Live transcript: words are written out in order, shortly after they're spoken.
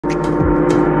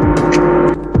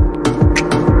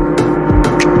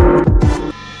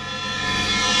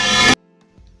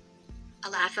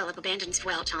Alaphilippe abandons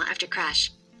Vuelta after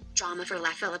crash. Drama for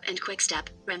Alaphilippe and Quick-Step.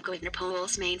 Remco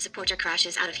Evenepoel's main supporter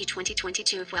crashes out of the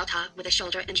 2022 Vuelta with a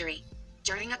shoulder injury.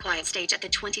 During a quiet stage at the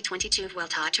 2022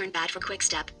 Vuelta turned bad for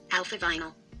Quick-Step,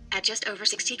 Alaphilippe. At just over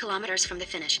 60 kilometers from the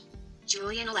finish,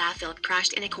 Julian Alaphilippe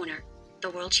crashed in a corner. The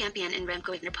world champion and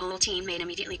Remco Evenepoel teammate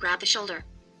immediately grabbed the shoulder.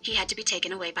 He had to be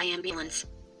taken away by ambulance.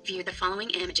 View the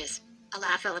following images.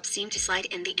 Alaphilippe seemed to slide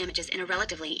in the images in a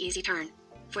relatively easy turn.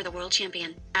 For the world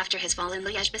champion, after his fall in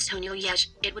Liège-Bastogne-Liège,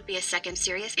 it would be a second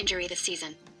serious injury this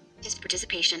season. His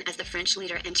participation as the French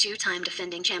leader and two-time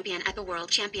defending champion at the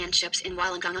World Championships in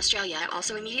Wollongong, Australia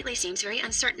also immediately seems very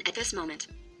uncertain at this moment.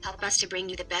 Help us to bring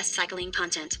you the best cycling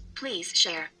content. Please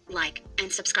share, like,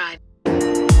 and subscribe.